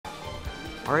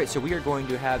Alright, so we are going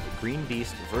to have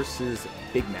GreenBeast versus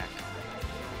Big Mac.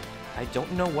 I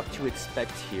don't know what to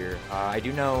expect here. I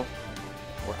do know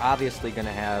we're obviously going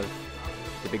to have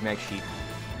the Big Mac Sheik.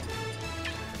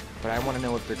 But I want to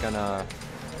know if they're going to,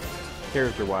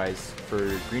 character-wise, for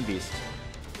GreenBeast.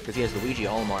 Because he has Luigi,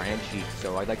 Olimar, and Sheik,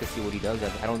 so I'd like to see what he does.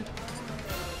 I don't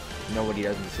know what he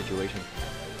does in this situation.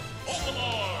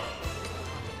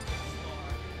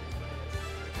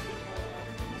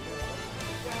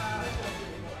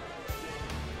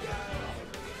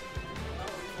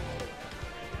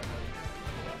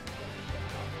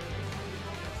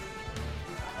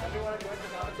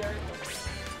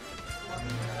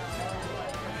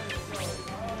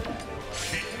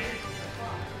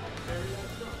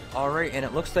 Alright, and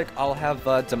it looks like I'll have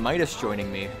Demitis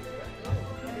joining me.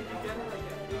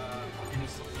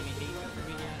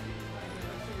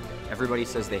 Everybody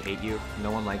says they hate you.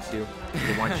 No one likes you.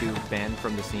 They want you banned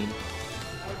from the scene.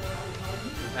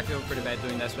 I feel pretty bad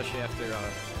doing that, especially after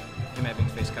him having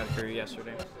face cut Curry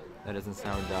yesterday. That doesn't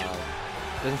sound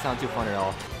too fun at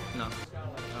all. No.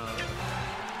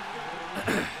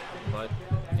 But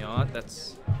you know what?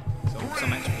 That's some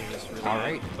match is really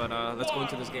alright. But let's go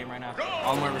into this game right now.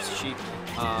 Olimar versus Sheik.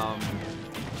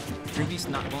 GreenBeast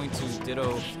not going to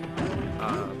ditto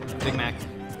Big Mac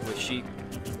with Sheik.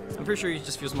 I'm pretty sure he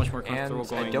just feels much more comfortable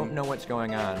going. I don't know what's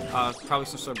going on. Probably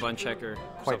some sort of bun check or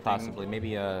quite possibly.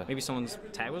 Maybe maybe someone's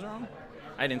tag was wrong.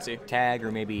 I didn't see tag,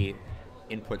 or maybe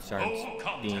inputs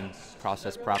aren't being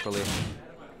processed properly.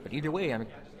 But either way, I'm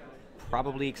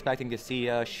probably expecting to see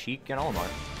Sheik and Olimar.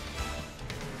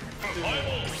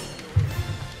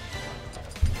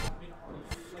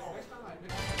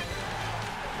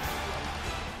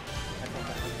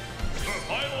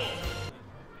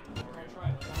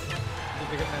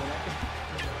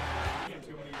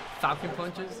 Falcon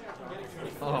punches.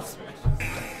 Oh.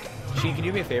 Sheik, can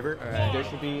you do me a favor? There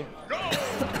should be,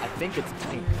 I think it's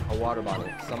pink, a water bottle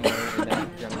somewhere in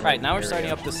that general Right, now we're area.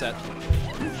 starting up the set.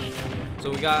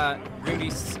 So we got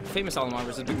GreenBeast's famous Olimar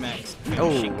versus Big Mac's.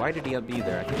 Oh, Sheik. why did he be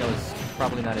there? I think that was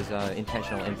probably not his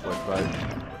intentional input, but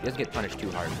he doesn't get punished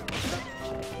too hard.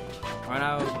 Right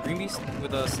now, GreenBeast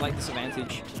with a slight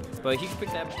disadvantage, but he can pick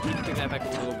that back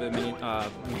up a little bit.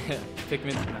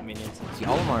 Pikmin, not minions. See,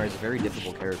 Olimar is a very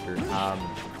difficult character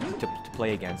to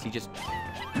play against. He just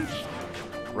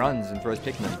runs and throws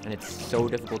Pikmin, and it's so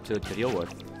difficult to deal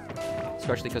with,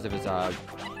 especially because of his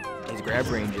grab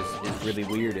range is really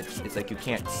weird. It's like you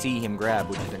can't see him grab,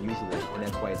 which is unusual, and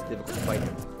that's why it's difficult to fight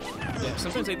him. Yeah,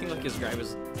 sometimes I think like his grab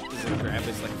is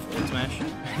like a forward smash.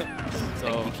 So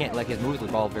like, you can't, like, his moves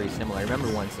look all very similar. I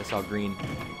remember once I saw Green.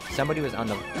 Somebody was on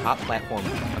the top platform.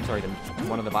 I'm sorry,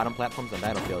 one of the bottom platforms on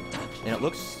Battlefield, and it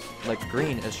looks like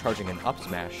Green is charging an up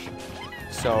smash.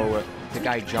 So the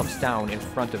guy jumps down in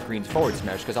front of Green's forward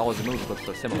smash because all his moves look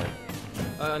so similar.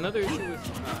 Another issue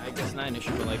with, I guess not an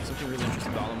issue, but like something really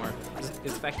interesting about Olimar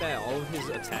is the fact that all of his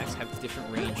attacks have different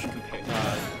range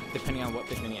depending on what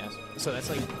Pikmin he has. So that's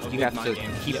like a you have to game.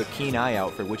 keep a keen eye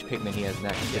out for which Pikmin he has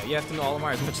next. Yeah, you have to know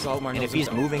Olimar as much as Olimar knows. And if he's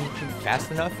moving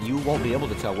fast enough, you won't be able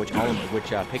to tell which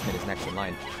Pikmin is next in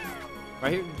line.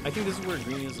 Right here, I think this is where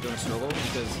Green is going to struggle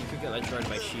because he could get ledge guarded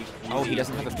by Sheik. Oh, he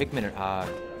doesn't have a Pikmin.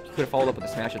 He could have followed up with a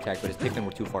smash attack, but his Pikmin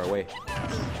were too far away.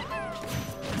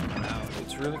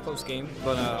 It's a really close game,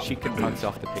 but Sheik can bounce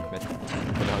off the Pikmin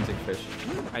for the hunting fish.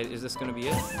 Alright, is this going to be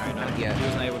it? Alright, no, yeah. He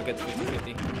was not able to get the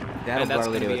 50-50. That'll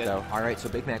barely do it, though. Alright, so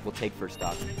Big Mac will take first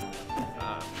stock.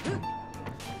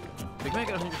 Big Mac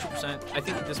at 102%. I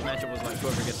think this matchup was like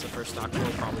whoever gets the first stock will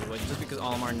probably win, just because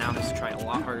Olimar now has to try a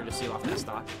lot harder to seal off that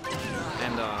stock,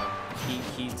 and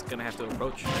he's gonna have to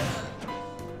approach.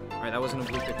 All right, that wasn't a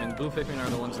blue Pikmin. Blue Pikmin are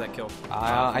the ones that kill.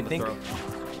 I think.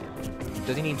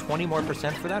 Does he need 20% more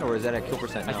for that, or is that a kill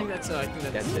percent? No. I think that's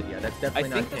it. Yeah, that's definitely.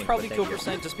 I think that's probably kill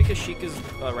percent, just because Sheik is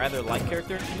a rather light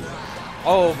character.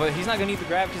 Oh, but he's not gonna need the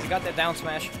grab because he got that down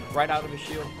smash right out of his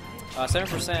shield.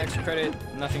 7% extra credit,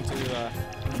 nothing too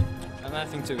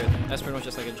good. That's pretty much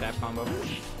just like a jab combo.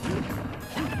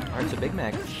 Alright, so Big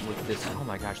Mac with this, oh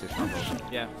my gosh, this combo.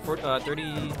 Yeah, 30,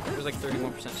 it was like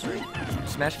 31% straight.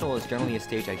 Smashville is generally a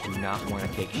stage I do not want to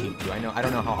take Sheik to. I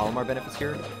don't know how Olimar benefits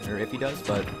here, or if he does,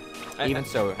 but even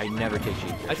so, I never take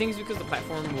Sheik here. I think it's because the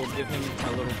platform will give him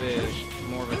a little bit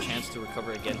more of a chance to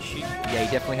recover against Sheik. Yeah,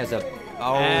 he definitely has a,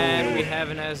 oh. And we have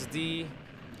an SD.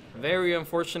 Very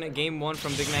unfortunate game one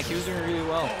from Big Mac. He was doing really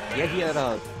well. Yeah, he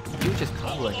was just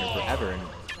comboing him forever,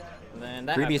 and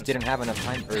GreenBeast didn't have enough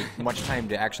time, or much time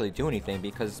to actually do anything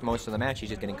because most of the match he's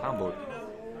just getting comboed.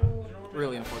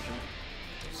 Really unfortunate.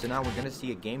 So now we're gonna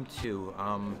see a game 2.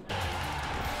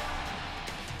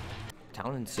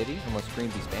 Town and City, unless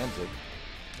GreenBeast bans it.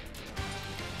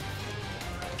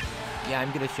 Yeah,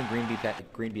 I'm gonna assume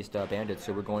GreenBeast banded,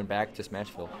 so we're going back to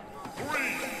Smashville.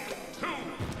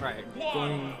 Right,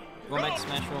 going back to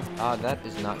Smashville. That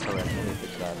is not correct. Let me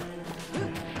fix that.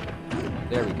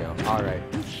 There we go. All right.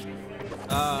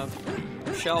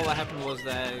 Shell, what happened was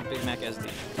that Big Mac SD,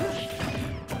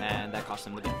 and that cost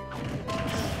him the game.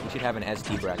 We should have an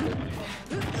SD bracket.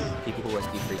 People who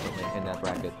SD frequently in that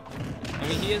bracket. I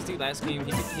mean, he SD last game.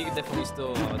 He could definitely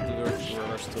still do the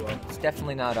reverse 2-0. It's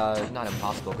definitely not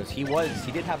impossible because he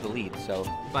did have the lead. So.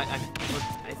 But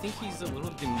I think he's a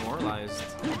little demoralized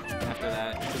after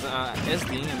that because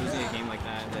SDing and losing a game like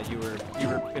that you were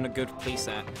in a good place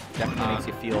at Definitely makes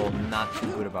you feel not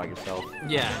too good about yourself.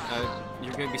 Yeah,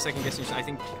 you're gonna be second guessing. I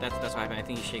think that's what happened. I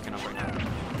think he's shaken up right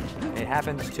now. It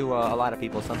happens to a lot of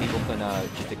people. Some people can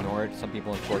just ignore it. Some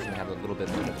people, unfortunately, have a little bit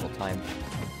more difficult time.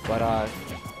 But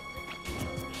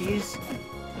he's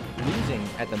losing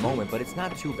at the moment, but it's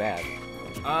not too bad.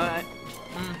 I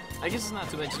guess it's not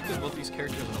too bad just because both these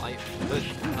characters are light.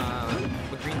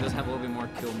 But Green does have a little bit more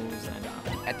kill moves and.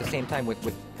 At the same time,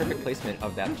 with perfect placement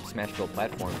of that Smashville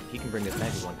platform, he can bring this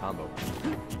match in one combo.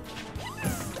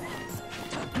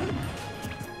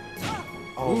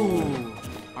 Oh. Ooh.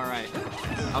 All right.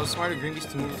 I was smart at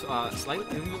GreenBeast to move slightly.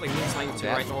 He was like moving slightly to the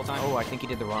right the whole time. Oh, I think he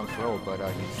did the wrong throw, but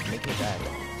he's making it back.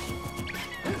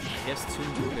 He has 2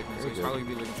 blue Pikmin, so he's probably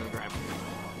be looking for the grab.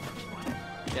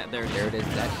 Yeah, there it is. There it is.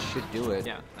 That should do it.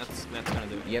 Yeah, that's gonna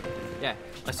do it. Yep. Yeah.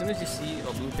 As soon as you see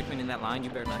a blue Pikmin in that line, you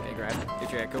better not get grabbed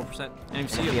if you're at kill %. And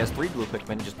if he has 3 blue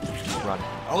Pikmin, just run.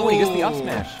 Oh, he gets the up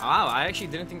smash. Wow, I actually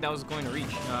didn't think that was going to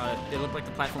reach. It looked like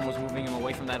the platform was moving him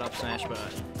away from that up smash, but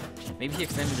maybe he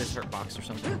extended his hurt box or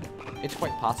something. It's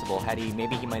quite possible.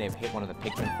 Maybe he might have hit one of the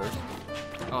Pikmin first.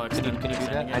 Oh, can you do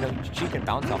that? I know she can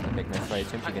bounce off the Pikmin, so I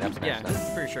assume she can up smash yeah,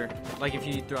 that. pretty sure. Like if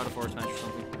you threw out a forward smash or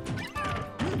something.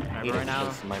 Right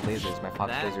now, my lasers, my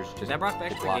Fox lasers just that brought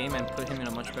back the game and put him in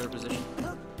a much better position.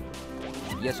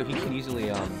 Yeah, so he can easily,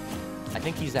 I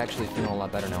think he's actually feeling a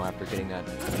lot better now after getting that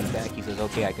feedback. He says,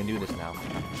 okay, I can do this now.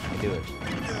 I can do it.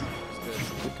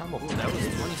 Good combo. Ooh, that was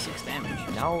 26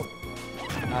 damage. Now,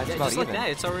 it's yeah, about just like even. that,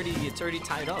 it's already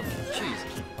tied up. Jeez.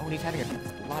 Oh, and he's having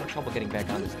a lot of trouble getting back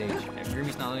on the stage. Yeah,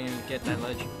 GreenBeast not letting him get that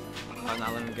ledge. Not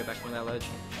letting him get back from that ledge.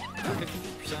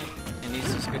 50%, and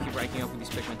he's just gonna keep racking up with these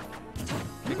Pikmin.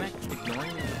 Big Mac ignoring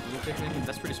the blue Pikmin,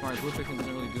 that's pretty smart. Blue Pikmin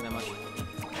doesn't really do that much.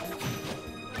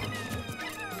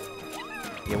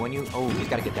 Yeah, he's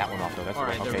got to get that one off though. That's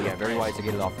right, okay. Yeah, very wise to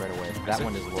get it off right away. That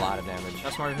one is a lot of damage.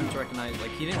 That's smart of him to recognize.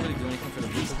 Like he didn't really do anything for the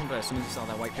blue Pikmin, but as soon as he saw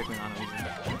that white Pikmin on him,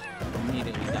 he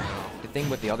immediately died off. The thing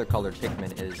with the other colored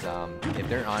Pikmin is if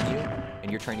they're on you and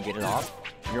you're trying to get it off,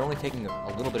 you're only taking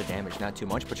a little bit of damage, not too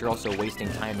much, but you're also wasting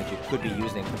time that you could be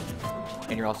using,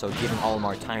 and you're also giving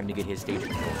Olimar time to get his stage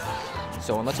control.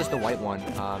 So unless it's the white one,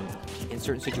 in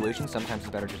certain situations, sometimes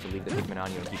it's better just to leave the Pikmin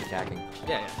on you and keep attacking.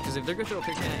 Yeah, because if they're going to throw a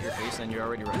Pikmin at your face and you're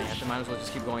already running at them, might as well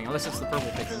just keep going. Unless it's the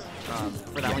purple Pikmin.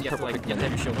 For that one, you have to have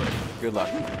your shield ready. Good luck.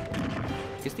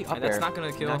 Gets the up air. That's not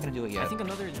going to kill. Not going to do it yet. I think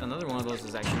another one of those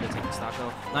is actually going to take the stock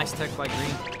though. Nice tech by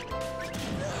Green.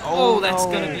 Oh, that's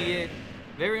going to be it.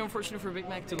 Very unfortunate for Big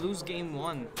Mac to lose game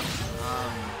 1. But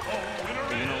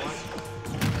you know what?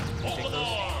 You take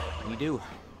those. You do.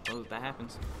 Oh, that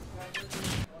happens.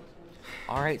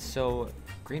 Alright, so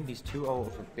GreenBeast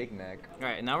 2-0 for Big Mac.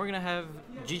 Alright, now we're going to have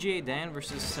GGA Dan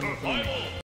versus Summer